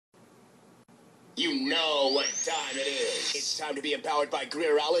You know what time it is. It's time to be empowered by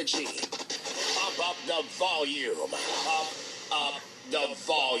Greerology. Up the volume. Up the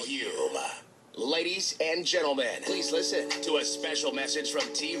volume. Ladies and gentlemen, please listen to a special message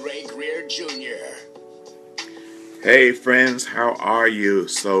from T. Ray Greer Jr. Hey friends, how are you?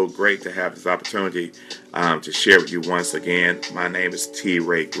 So great to have this opportunity to share with you once again. My name is T.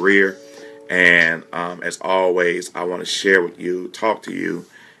 Ray Greer, and as always, I want to share with you, talk to you,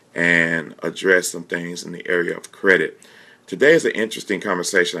 and address some things in the area of credit. Today is an interesting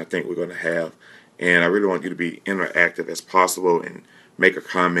conversation I think we're going to have, and I really want you to be interactive as possible and make a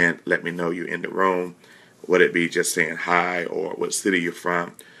comment. Let me know you're in the room, whether it be just saying hi or what city you're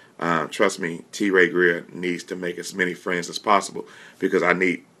from. Trust me, T. Ray Greer needs to make as many friends as possible because I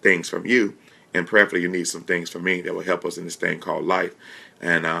need things from you, and preferably you need some things from me that will help us in this thing called life.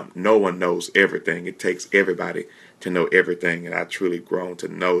 And no one knows everything. It takes everybody to know everything, and I've truly grown to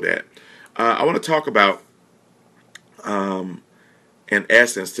know that. I want to talk about, in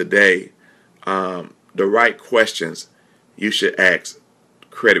essence, today, the right questions you should ask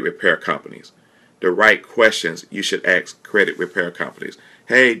credit repair companies. The right questions you should ask credit repair companies.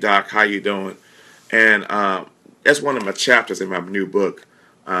 Hey Doc, how you doing? And that's one of my chapters in my new book.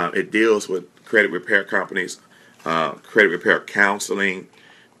 It deals with credit repair companies, credit repair counseling,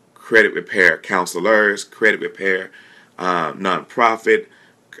 credit repair counselors, credit repair nonprofit,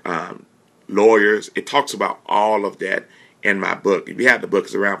 lawyers. It talks about all of that in my book. If you have the book,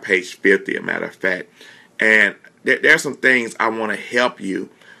 it's around page 50, a matter of fact. And there are some things I want to help you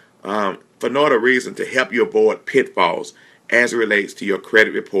for no other reason to help you avoid pitfalls as it relates to your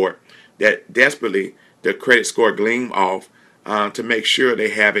credit report that desperately the credit score gleam off to make sure they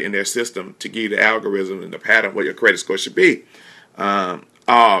have it in their system to give you the algorithm and the pattern what your credit score should be.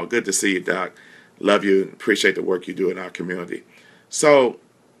 Good to see you, Doc. Love you and appreciate the work you do in our community. So,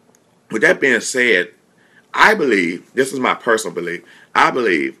 with that being said, I believe, this is my personal belief, I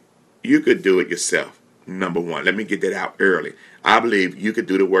believe you could do it yourself. Number one, let me get that out early. I believe you could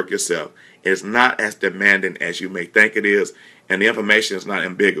do the work yourself. It's not as demanding as you may think it is, and the information is not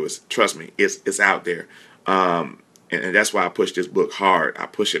ambiguous. Trust me, it's out there. And that's why I push this book hard. I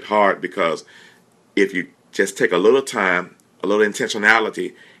push it hard because if you just take a little time, a little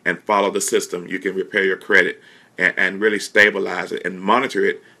intentionality, and follow the system, you can repair your credit and really stabilize it and monitor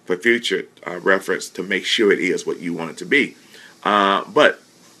it for future reference to make sure it is what you want it to be. But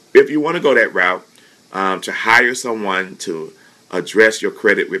if you want to go that route, to hire someone to address your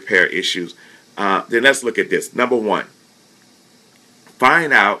credit repair issues, then let's look at this. Number one,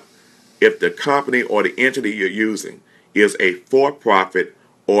 find out if the company or the entity you're using is a for-profit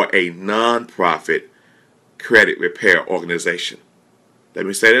or a non-profit credit repair organization. Let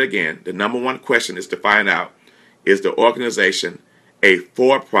me say that again. The number one question is to find out, is the organization a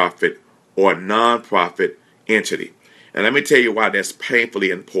for-profit or non-profit entity? And let me tell you why that's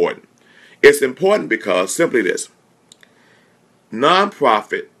painfully important. It's important because simply this: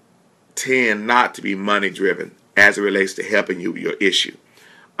 nonprofit tend not to be money driven as it relates to helping you with your issue.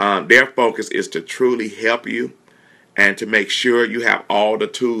 Their focus is to truly help you and to make sure you have all the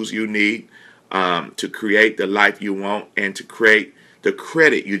tools you need to create the life you want and to create the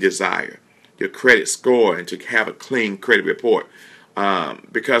credit you desire, your credit score, and to have a clean credit report.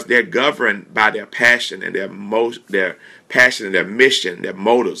 Because they're governed by their passion and their passion and their mission, their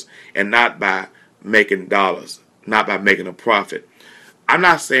motives, and not by making dollars, not by making a profit. I'm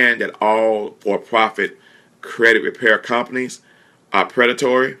not saying that all for-profit credit repair companies are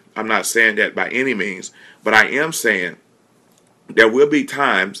predatory. I'm not saying that by any means, but I am saying there will be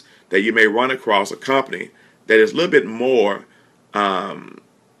times that you may run across a company that is a little bit more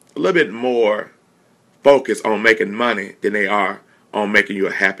focused on making money than they are on making you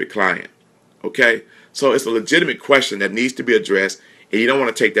a happy client. Okay? So it's a legitimate question that needs to be addressed, and you don't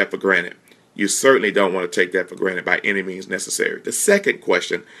want to take that for granted. You certainly don't want to take that for granted by any means necessary. The second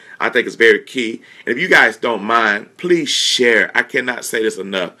question I think is very key, and if you guys don't mind, please share. I cannot say this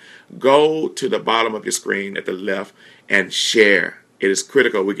enough. Go to the bottom of your screen at the left and share. It is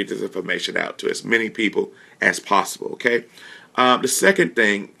critical we get this information out to as many people as possible. Okay? The second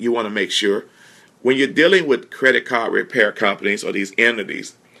thing you want to make sure, when you're dealing with credit card repair companies or these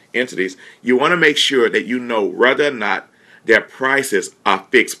entities, you want to make sure that you know whether or not their prices are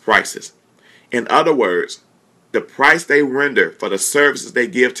fixed prices. In other words, the price they render for the services they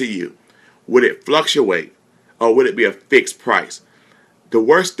give to you, would it fluctuate or would it be a fixed price? The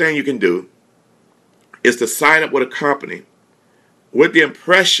worst thing you can do is to sign up with a company with the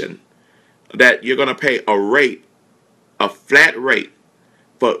impression that you're going to pay a flat rate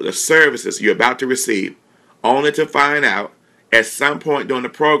for the services you're about to receive, only to find out at some point during the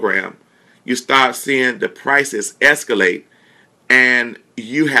program you start seeing the prices escalate and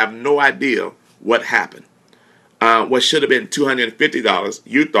you have no idea what happened. What should have been $250,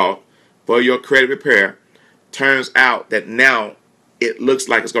 you thought, for your credit repair, turns out that now it looks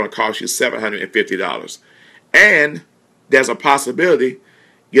like it's going to cost you $750. And there's a possibility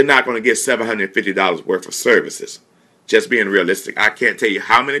you're not going to get $750 worth of services. Just being realistic. I can't tell you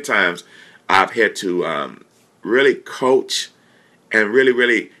how many times I've had to really coach and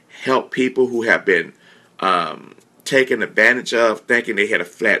really help people who have been taken advantage of, thinking they had a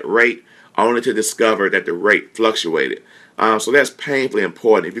flat rate, only to discover that the rate fluctuated. So that's painfully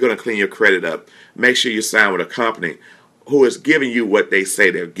important. If you're going to clean your credit up, make sure you sign with a company who is giving you what they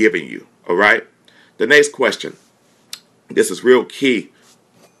say they're giving you. All right? The next question. This is real key.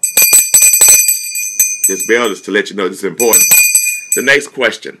 This bell is to let you know this is important. The next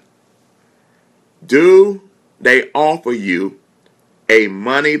question. Do they offer you a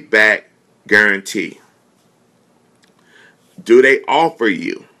money-back guarantee? Do they offer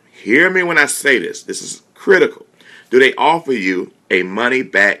you, hear me when I say this, this is critical. Do they offer you a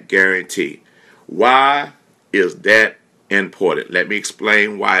money-back guarantee? Why is that important? Let me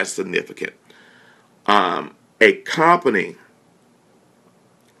explain why it's significant. A company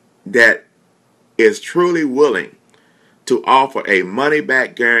that is truly willing to offer a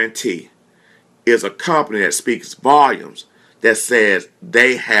money-back guarantee is a company that speaks volumes, that says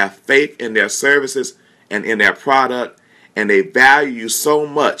they have faith in their services and in their product, and they value you so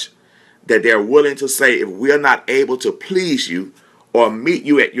much that they're willing to say, if we're not able to please you or meet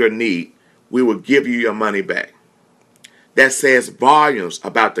you at your need, we will give you your money back. That says volumes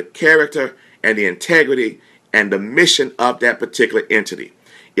about the character and the integrity and the mission of that particular entity.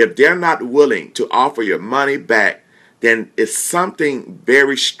 If they're not willing to offer your money back, then it's something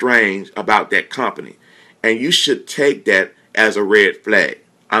very strange about that company. And you should take that as a red flag.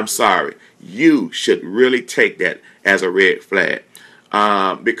 I'm sorry. You should really take that as a red flag.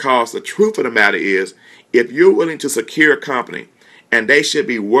 Because the truth of the matter is, if you're willing to secure a company and they should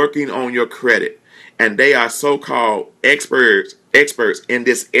be working on your credit and they are so-called experts in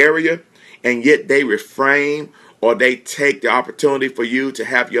this area, and yet they refrain or they take the opportunity for you to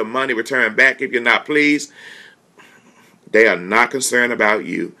have your money returned back if you're not pleased, they are not concerned about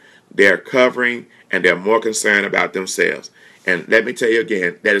you. They're covering and they're more concerned about themselves. And let me tell you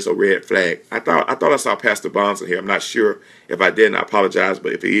again, that is a red flag. I thought I saw Pastor Bonds in here. I'm not sure if I didn't. I apologize.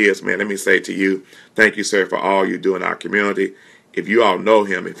 But if he is, man, let me say to you, thank you, sir, for all you do in our community. If you all know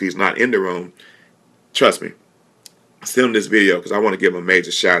him, if he's not in the room, trust me, send him this video because I want to give him a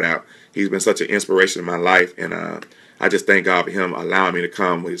major shout out. He's been such an inspiration in my life. And I just thank God for him allowing me to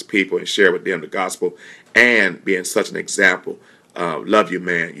come with his people and share with them the gospel and being such an example. Love you,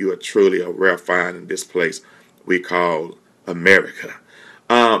 man. You are truly a rare find in this place we call America.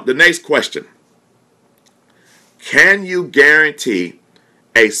 The next question. Can you guarantee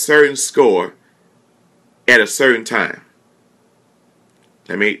a certain score at a certain time?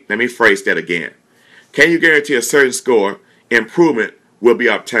 Let me phrase that again. Can you guarantee a certain score improvement will be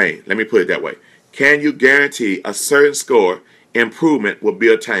obtained? Let me put it that way. Can you guarantee a certain score improvement will be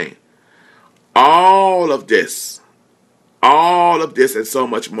attained? All of this and so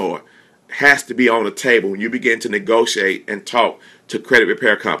much more has to be on the table when you begin to negotiate and talk to credit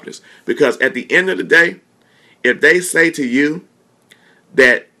repair companies. Because at the end of the day, if they say to you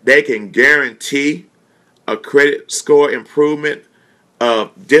that they can guarantee a credit score improvement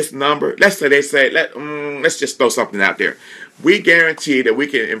of this number, let's say they say, let's just throw something out there. We guarantee that we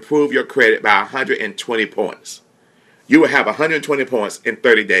can improve your credit by 120 points. You will have 120 points in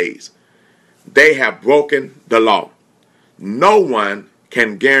 30 days. They have broken the law. No one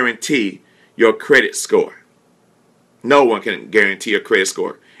can guarantee your credit score. No one can guarantee your credit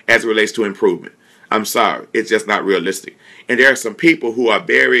score as it relates to improvement. I'm sorry. It's just not realistic. And there are some people who are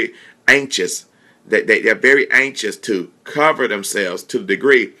very anxious. They're very anxious to cover themselves to the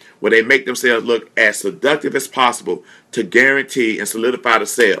degree where they make themselves look as seductive as possible to guarantee and solidify the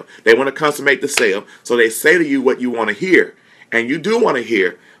sale. They want to consummate the sale, so they say to you what you want to hear. And you do want to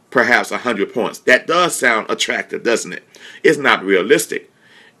hear perhaps 100 points. That does sound attractive, doesn't it? It's not realistic.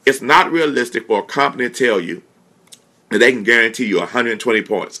 It's not realistic for a company to tell you that they can guarantee you 120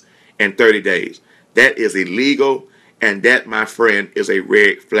 points in 30 days. That is illegal, and that, my friend, is a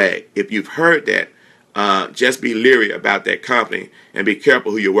red flag. If you've heard that, just be leery about that company and be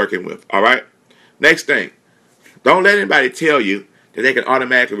careful who you're working with, all right? Next thing, don't let anybody tell you that they can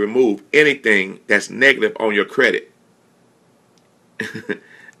automatically remove anything that's negative on your credit.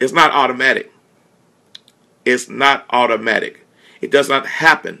 It's not automatic. It's not automatic. It does not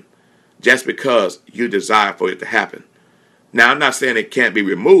happen just because you desire for it to happen. Now, I'm not saying it can't be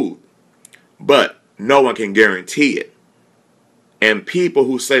removed, but no one can guarantee it. And people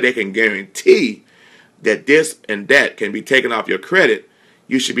who say they can guarantee that this and that can be taken off your credit,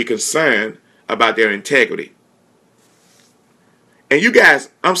 you should be concerned about their integrity. And you guys,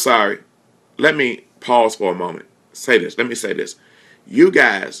 I'm sorry, let me pause for a moment. Let me say this. You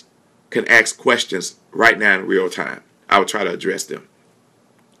guys can ask questions right now in real time. I will try to address them.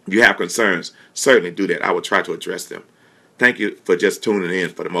 If you have concerns, certainly do that. I will try to address them. Thank you for just tuning in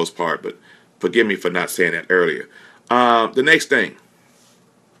for the most part, but forgive me for not saying that earlier. The next thing.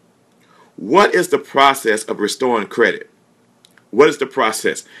 What is the process of restoring credit? What is the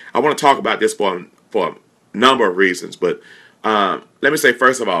process? I want to talk about this for a number of reasons, but let me say,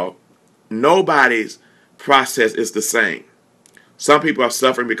 first of all, nobody's process is the same. Some people are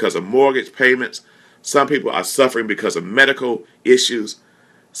suffering because of mortgage payments. Some people are suffering because of medical issues.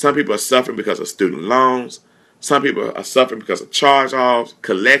 Some people are suffering because of student loans. Some people are suffering because of charge-offs,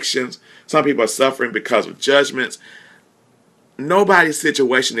 collections. Some people are suffering because of judgments. Nobody's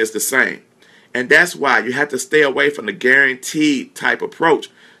situation is the same. And that's why you have to stay away from the guaranteed type approach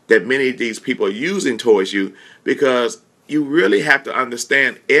that many of these people are using towards you, because you really have to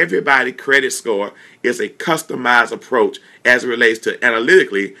understand everybody's credit score is a customized approach as it relates to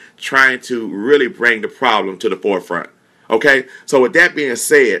analytically trying to really bring the problem to the forefront. Okay? So with that being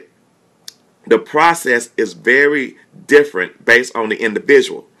said, the process is very different based on the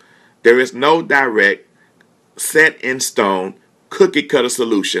individual. There is no direct, set in stone, cookie cutter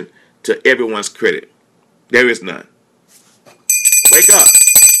solution to everyone's credit. There is none. Wake up.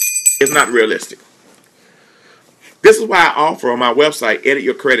 It's not realistic. This is why I offer on my website,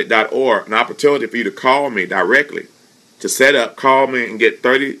 edityourcredit.org, an opportunity for you to call me directly, to set up, call me and get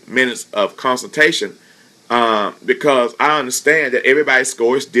 30 minutes of consultation, because I understand that everybody's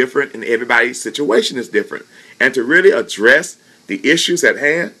score is different and everybody's situation is different. And to really address the issues at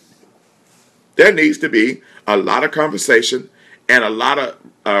hand, there needs to be a lot of conversation and a lot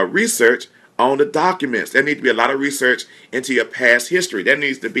of research on the documents. There needs to be a lot of research into your past history. There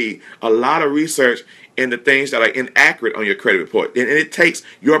needs to be a lot of research in the things that are inaccurate on your credit report. And it takes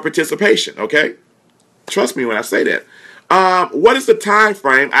your participation, okay? Trust me when I say that. What is the time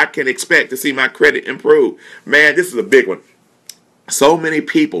frame I can expect to see my credit improve? Man, this is a big one. So many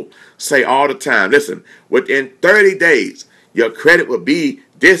people say all the time, listen, within 30 days, your credit will be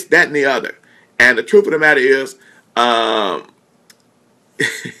this, that, and the other. And the truth of the matter is,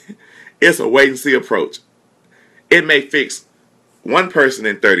 it's a wait-and-see approach. It may fix one person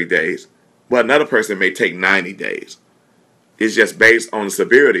in 30 days, but another person may take 90 days. It's just based on the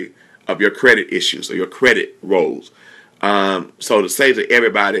severity of your credit issues or your credit rolls. So to say to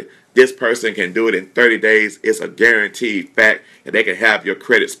everybody, this person can do it in 30 days, is a guaranteed fact, and they can have your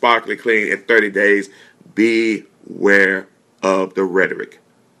credit sparkly clean in 30 days. Beware of the rhetoric,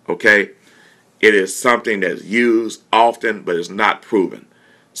 okay? It is something that's used often, but is not proven.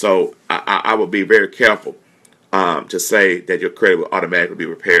 So I will be very careful to say that your credit will automatically be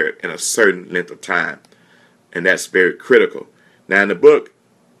repaired in a certain length of time. And that's very critical. Now in the book,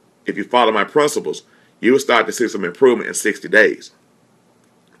 if you follow my principles, you will start to see some improvement in 60 days,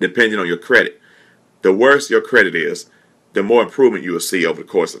 depending on your credit. The worse your credit is, the more improvement you will see over the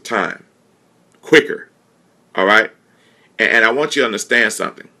course of time. Quicker. All right? And I want you to understand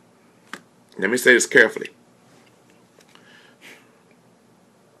something. Let me say this carefully.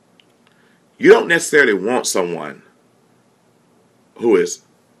 You don't necessarily want someone who is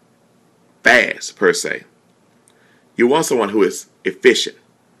fast, per se. You want someone who is efficient.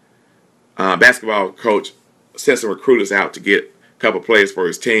 Basketball coach sent some recruiters out to get a couple players for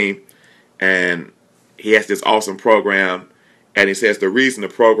his team, and he has this awesome program, and he says the reason the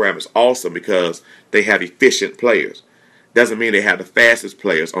program is awesome because they have efficient players. Doesn't mean they have the fastest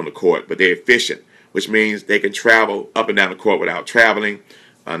players on the court, but they're efficient, which means they can travel up and down the court without traveling.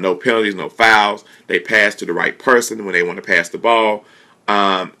 No penalties, no fouls. They pass to the right person when they want to pass the ball.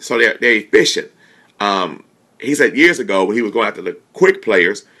 So they're efficient. He said years ago when he was going after the quick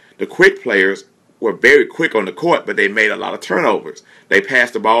players were very quick on the court, but they made a lot of turnovers. They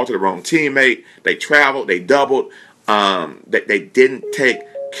passed the ball to the wrong teammate. They traveled. They doubled. They didn't take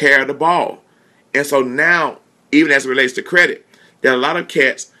care of the ball. And so now, even as it relates to credit, there are a lot of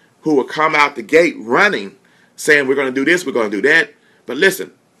cats who will come out the gate running, saying we're going to do this, we're going to do that. But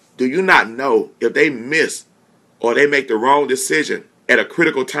listen, do you not know if they miss or they make the wrong decision at a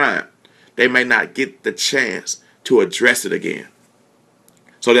critical time, they may not get the chance to address it again.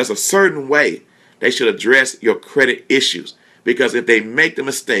 So there's a certain way they should address your credit issues, because if they make the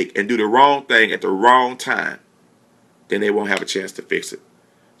mistake and do the wrong thing at the wrong time, then they won't have a chance to fix it.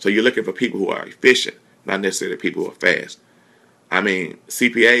 So you're looking for people who are efficient, not necessarily people who are fast. I mean,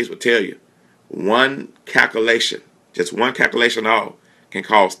 CPAs will tell you, one calculation, just one calculation all, can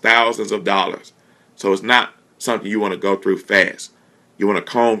cost thousands of dollars. So it's not something you want to go through fast. You want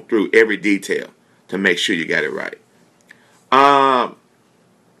to comb through every detail to make sure you got it right.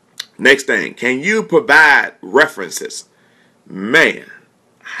 Next thing, can you provide references? Man,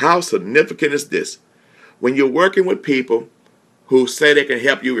 how significant is this? When you're working with people who say they can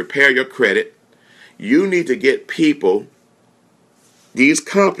help you repair your credit, you need to get people, these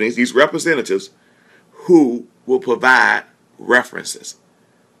companies, these representatives, who will provide references.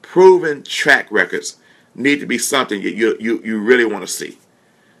 Proven track records need to be something you really want to see.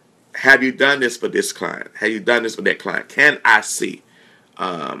 Have you done this for this client? Have you done this for that client? Can I see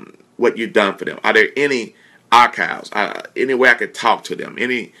what you've done for them? Are there any archives? Any way I can talk to them?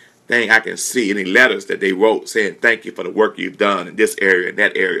 Anything I can see? Any letters that they wrote saying thank you for the work you've done in this area and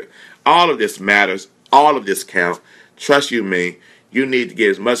that area? All of this matters. All of this counts. Trust you me. You need to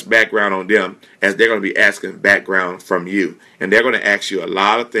get as much background on them as they're going to be asking background from you. And they're going to ask you a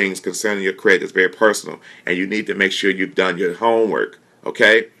lot of things concerning your credit that's very personal. And you need to make sure you've done your homework.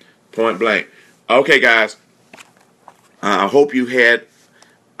 Okay? Point blank. Okay, guys. I hope you had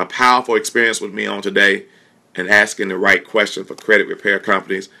a powerful experience with me on today and asking the right question for credit repair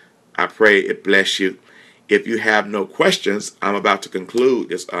companies. I pray it bless you. If you have no questions, I'm about to conclude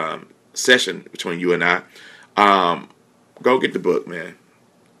this session between you and I. Go get the book, man.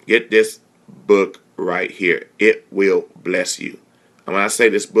 Get this book right here. It will bless you. And when I say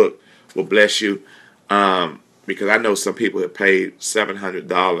this book will bless you, because I know some people have paid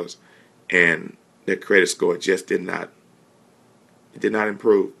 $700 and their credit score just did not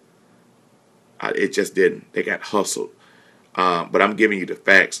improve. It just didn't. They got hustled. But I'm giving you the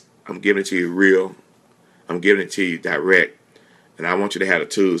facts. I'm giving it to you real. I'm giving it to you direct. And I want you to have the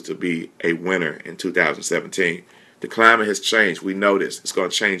tools to be a winner in 2017. The climate has changed. We know this. It's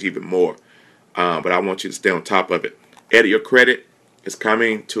going to change even more. But I want you to stay on top of it. Edit Your Credit is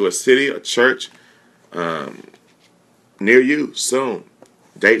coming to a city, a church near you soon.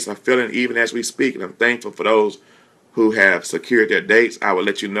 Dates are filling even as we speak. And I'm thankful for those who have secured their dates. I will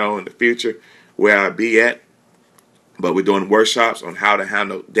let you know in the future where I'll be at. But we're doing workshops on how to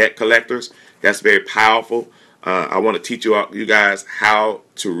handle debt collectors. That's very powerful. I want to teach you guys how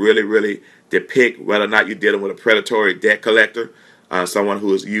to really depict whether or not you're dealing with a predatory debt collector, someone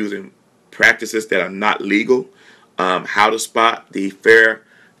who is using practices that are not legal, how to spot the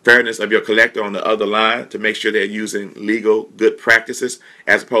fairness of your collector on the other line to make sure they're using legal, good practices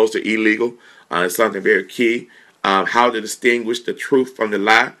as opposed to illegal. It's something very key. How to distinguish the truth from the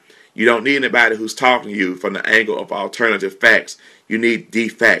lie. You don't need anybody who's talking to you from the angle of alternative facts. You need the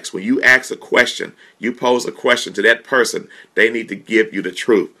facts. When you ask a question, you pose a question to that person, they need to give you the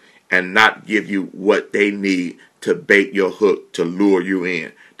truth and not give you what they need to bait your hook, to lure you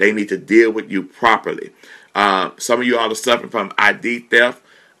in. They need to deal with you properly. Some of you all are suffering from ID theft.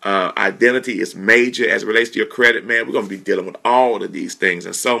 Identity is major as it relates to your credit, man. We're going to be dealing with all of these things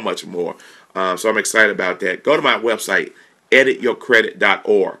and so much more. So I'm excited about that. Go to my website,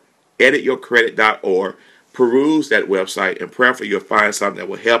 edityourcredit.org. Edityourcredit.org. Peruse that website and prayerfully you'll find something that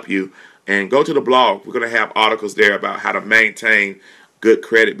will help you. And go to the blog. We're going to have articles there about how to maintain good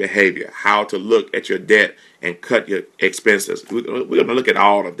credit behavior, how to look at your debt and cut your expenses. We're going to look at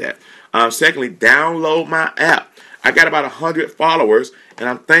all of that. Secondly, download my app. I got about 100 followers, and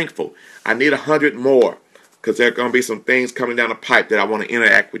I'm thankful. I need 100 more because there are going to be some things coming down the pipe that I want to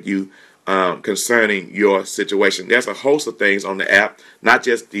interact with you concerning your situation. There's a host of things on the app, not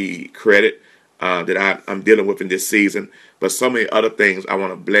just the credit that I'm dealing with in this season, but so many other things I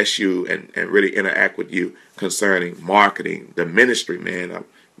want to bless you and really interact with you concerning marketing, the ministry, man. I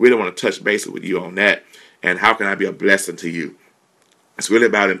really want to touch base with you on that and how can I be a blessing to you. It's really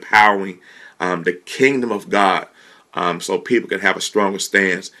about empowering the kingdom of God so people can have a stronger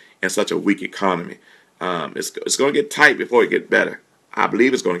stance in such a weak economy. It's going to get tight before it gets better. I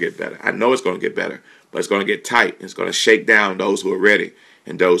believe it's going to get better. I know it's going to get better, but it's going to get tight. It's going to shake down those who are ready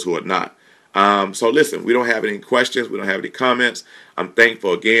and those who are not. So listen, we don't have any questions. We don't have any comments. I'm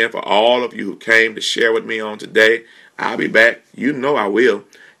thankful again for all of you who came to share with me on today. I'll be back. You know I will.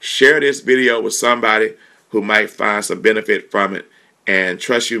 Share this video with somebody who might find some benefit from it. And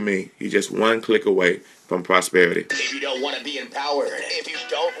trust you me, you're just one click away from prosperity. If you don't want to be empowered, if you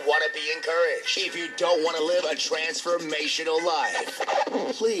don't want to be encouraged, if you don't want to live a transformational life,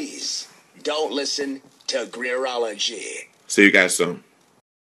 please don't listen to Greerology. See you guys soon.